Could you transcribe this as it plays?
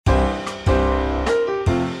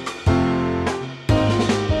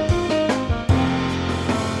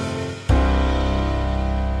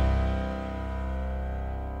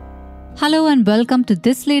Hello and welcome to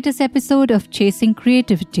this latest episode of Chasing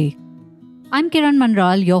Creativity. I'm Kiran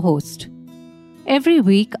Manral, your host. Every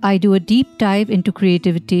week, I do a deep dive into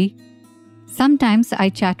creativity. Sometimes I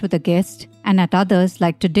chat with a guest, and at others,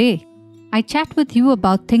 like today, I chat with you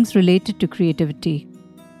about things related to creativity.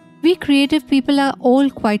 We creative people are all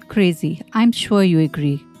quite crazy. I'm sure you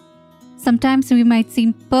agree. Sometimes we might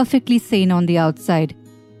seem perfectly sane on the outside,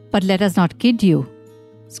 but let us not kid you.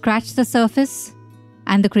 Scratch the surface,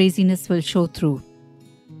 and the craziness will show through.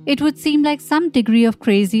 It would seem like some degree of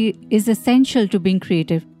crazy is essential to being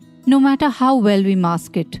creative, no matter how well we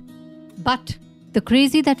mask it. But the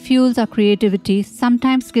crazy that fuels our creativity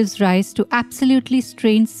sometimes gives rise to absolutely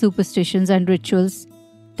strange superstitions and rituals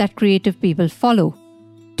that creative people follow.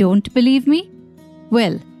 Don't believe me?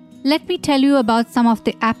 Well, let me tell you about some of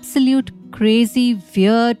the absolute crazy,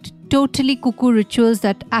 weird, totally cuckoo rituals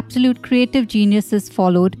that absolute creative geniuses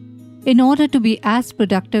followed in order to be as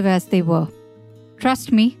productive as they were.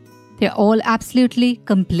 Trust me, they're all absolutely,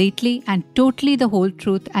 completely, and totally the whole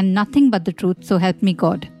truth and nothing but the truth, so help me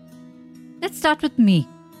God. Let's start with me.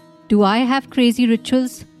 Do I have crazy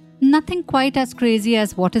rituals? Nothing quite as crazy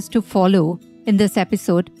as what is to follow in this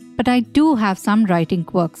episode, but I do have some writing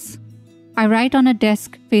quirks. I write on a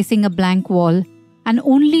desk facing a blank wall and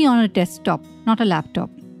only on a desktop, not a laptop.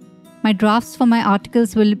 My drafts for my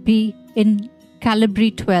articles will be in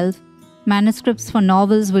Calibri 12. Manuscripts for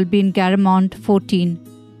novels will be in Garamond 14.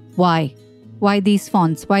 Why? Why these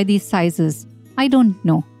fonts? Why these sizes? I don't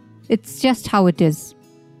know. It's just how it is.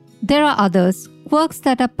 There are others, quirks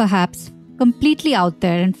that are perhaps completely out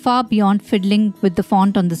there and far beyond fiddling with the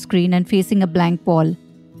font on the screen and facing a blank wall.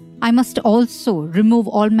 I must also remove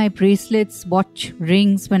all my bracelets, watch,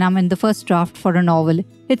 rings when I'm in the first draft for a novel.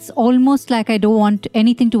 It's almost like I don't want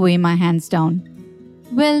anything to weigh my hands down.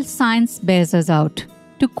 Well, science bears us out.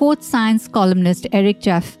 To quote science columnist Eric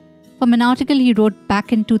Jaffe from an article he wrote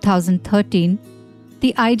back in 2013,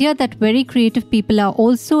 the idea that very creative people are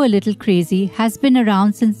also a little crazy has been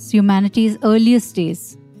around since humanity's earliest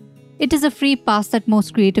days. It is a free pass that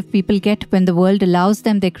most creative people get when the world allows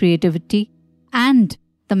them their creativity and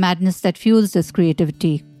the madness that fuels this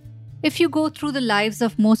creativity. If you go through the lives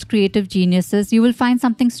of most creative geniuses, you will find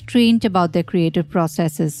something strange about their creative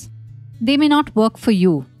processes. They may not work for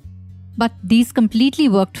you, but these completely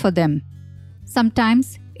worked for them.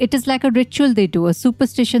 Sometimes it is like a ritual they do, a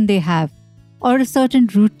superstition they have, or a certain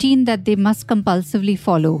routine that they must compulsively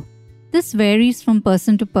follow. This varies from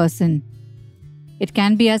person to person. It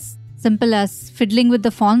can be as simple as fiddling with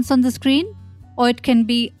the fonts on the screen, or it can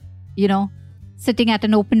be, sitting at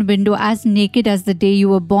an open window as naked as the day you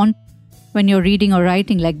were born when you're reading or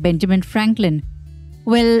writing, like Benjamin Franklin.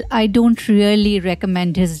 Well, I don't really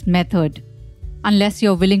recommend his method, unless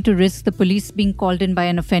you're willing to risk the police being called in by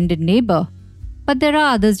an offended neighbor. But there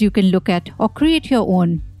are others you can look at or create your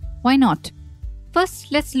own. Why not?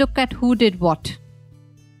 First, let's look at who did what.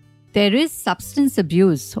 There is substance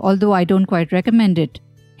abuse, although I don't quite recommend it.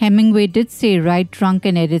 Hemingway did say write drunk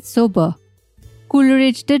and edit sober.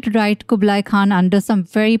 Coleridge did write Kublai Khan under some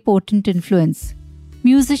very potent influence.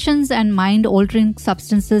 Musicians and mind-altering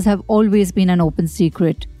substances have always been an open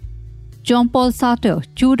secret. Jean-Paul Sartre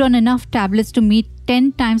chewed on enough tablets to meet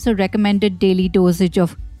 10 times the recommended daily dosage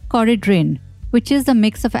of Coridrine, which is a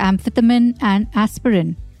mix of amphetamine and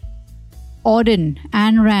aspirin. Auden,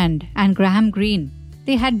 Ayn Rand, and Graham Greene,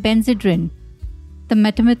 they had Benzedrine. The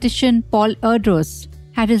mathematician Paul Erdős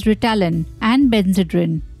had his Ritalin and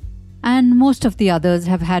Benzedrine. And most of the others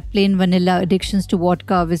have had plain vanilla addictions to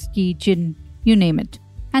vodka, whiskey, gin, you name it,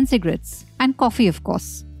 and cigarettes, and coffee, of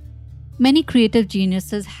course. Many creative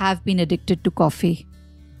geniuses have been addicted to coffee.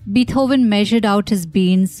 Beethoven measured out his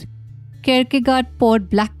beans. Kierkegaard poured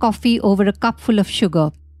black coffee over a cup full of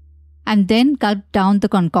sugar and then gulped down the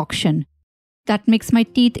concoction. That makes my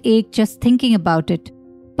teeth ache just thinking about it.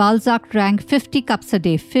 Balzac drank 50 cups a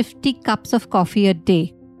day, 50 cups of coffee a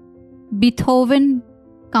day. Beethoven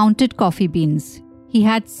counted coffee beans. He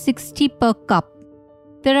had 60 per cup.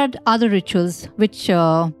 There are other rituals which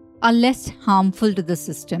are less harmful to the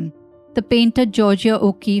system. The painter Georgia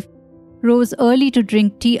O'Keeffe rose early to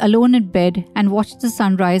drink tea alone in bed and watch the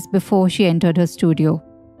sunrise before she entered her studio.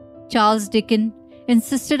 Charles Dickens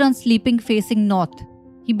insisted on sleeping facing north.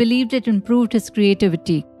 He believed it improved his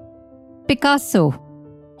creativity. Picasso,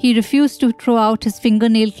 he refused to throw out his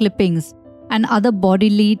fingernail clippings and other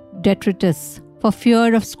bodily detritus for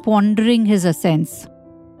fear of squandering his essence.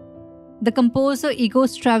 The composer Igor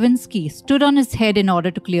Stravinsky stood on his head in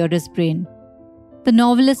order to clear his brain. The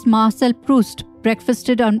novelist Marcel Proust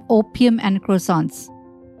breakfasted on opium and croissants.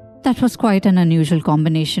 That was quite an unusual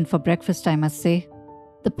combination for breakfast, I must say.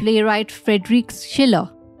 The playwright Friedrich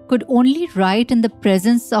Schiller could only write in the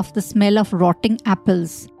presence of the smell of rotting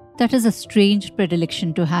apples. That is a strange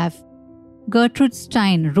predilection to have. Gertrude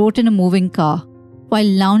Stein wrote in a moving car, while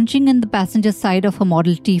lounging in the passenger side of her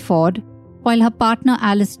Model T Ford, while her partner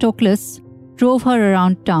Alice Toklas drove her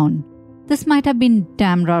around town. This might have been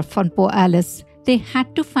damn rough on poor Alice. They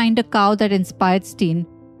had to find a cow that inspired Stein,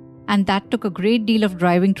 and that took a great deal of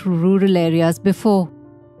driving through rural areas before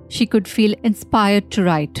she could feel inspired to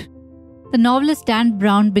write. The novelist Dan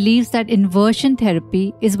Brown believes that inversion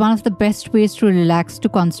therapy is one of the best ways to relax to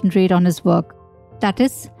concentrate on his work. That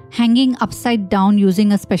is, hanging upside down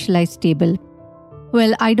using a specialized table.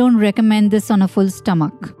 Well, I don't recommend this on a full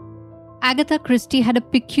stomach. Agatha Christie had a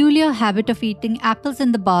peculiar habit of eating apples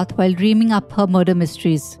in the bath while dreaming up her murder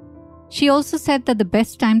mysteries. She also said that the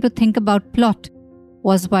best time to think about plot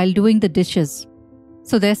was while doing the dishes.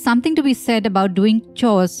 So there's something to be said about doing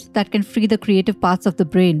chores that can free the creative parts of the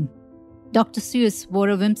brain. Dr. Seuss wore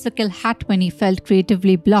a whimsical hat when he felt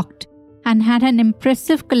creatively blocked and had an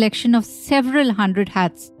impressive collection of several hundred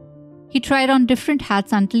hats. He tried on different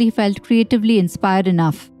hats until he felt creatively inspired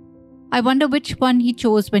enough. I wonder which one he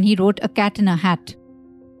chose when he wrote A Cat in a Hat.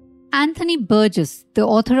 Anthony Burgess, the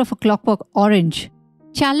author of A Clockwork Orange,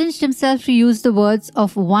 challenged himself to use the words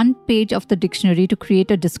of one page of the dictionary to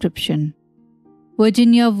create a description.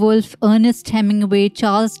 Virginia Woolf, Ernest Hemingway,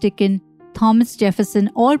 Charles Dickens, Thomas Jefferson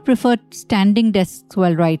all preferred standing desks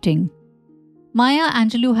while writing. Maya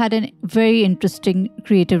Angelou had a very interesting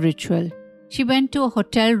creative ritual. She went to a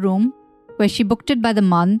hotel room where she booked it by the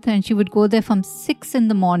month, and she would go there from 6 in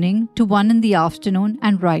the morning to 1 in the afternoon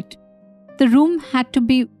and write. The room had to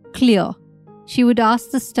be clear. She would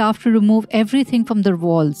ask the staff to remove everything from the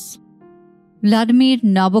walls. Vladimir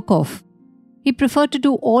Nabokov. He preferred to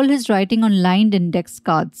do all his writing on lined index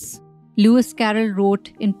cards. Lewis Carroll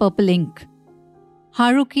wrote in purple ink.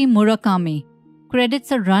 Haruki Murakami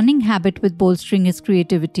credits a running habit with bolstering his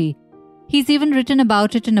creativity. He's even written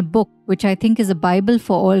about it in a book, which I think is a Bible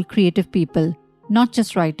for all creative people, not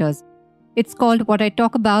just writers. It's called What I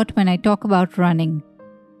Talk About When I Talk About Running.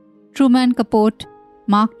 Truman Capote,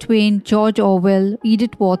 Mark Twain, George Orwell,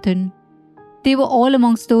 Edith Wharton, they were all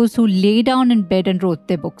amongst those who lay down in bed and wrote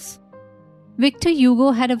their books. Victor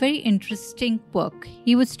Hugo had a very interesting quirk.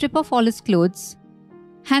 He would strip off all his clothes,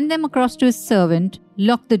 hand them across to his servant,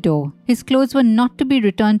 lock the door. His clothes were not to be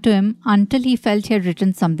returned to him until he felt he had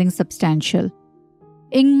written something substantial.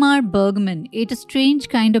 Ingmar Bergman ate a strange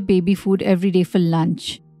kind of baby food every day for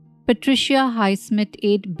lunch. Patricia Highsmith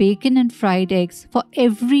ate bacon and fried eggs for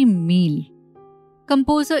every meal.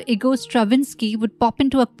 Composer Igor Stravinsky would pop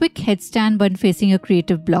into a quick headstand when facing a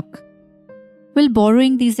creative block. Will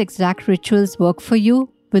borrowing these exact rituals work for you?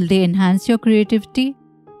 Will they enhance your creativity?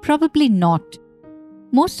 Probably not.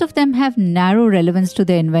 Most of them have narrow relevance to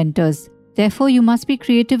their inventors. Therefore, you must be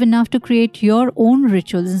creative enough to create your own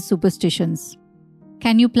rituals and superstitions.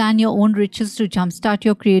 Can you plan your own rituals to jumpstart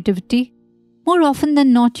your creativity? More often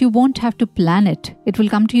than not, you won't have to plan it. It will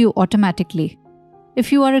come to you automatically.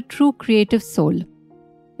 If you are a true creative soul,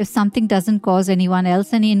 if something doesn't cause anyone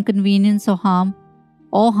else any inconvenience or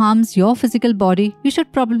harms your physical body, you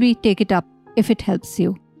should probably take it up if it helps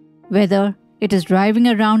you. Whether it is driving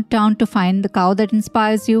around town to find the cow that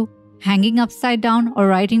inspires you, hanging upside down, or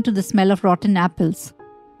writing to the smell of rotten apples.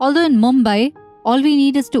 Although in Mumbai, all we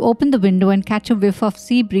need is to open the window and catch a whiff of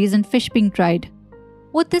sea breeze and fish being tried.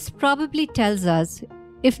 What this probably tells us,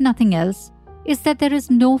 if nothing else, is that there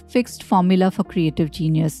is no fixed formula for creative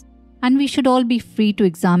genius, and we should all be free to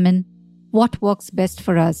examine what works best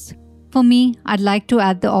for us. For me, I'd like to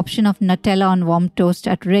add the option of Nutella on warm toast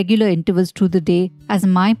at regular intervals through the day as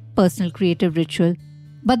my personal creative ritual,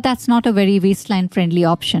 but that's not a very waistline-friendly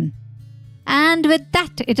option. And with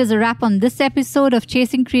that, it is a wrap on this episode of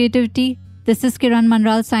Chasing Creativity. This is Kiran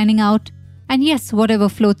Manral signing out. And yes, whatever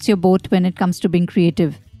floats your boat when it comes to being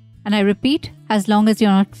creative. And I repeat, as long as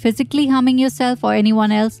you're not physically harming yourself or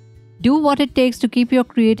anyone else, do what it takes to keep your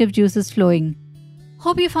creative juices flowing.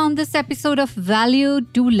 Hope you found this episode of value.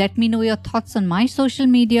 Do let me know your thoughts on my social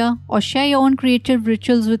media or share your own creative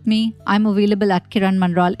rituals with me. I'm available at Kiran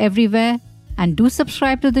Manral everywhere. And do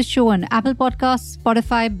subscribe to the show on Apple Podcasts,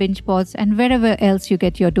 Spotify, BingePods, and wherever else you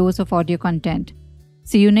get your dose of audio content.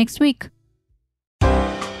 See you next week.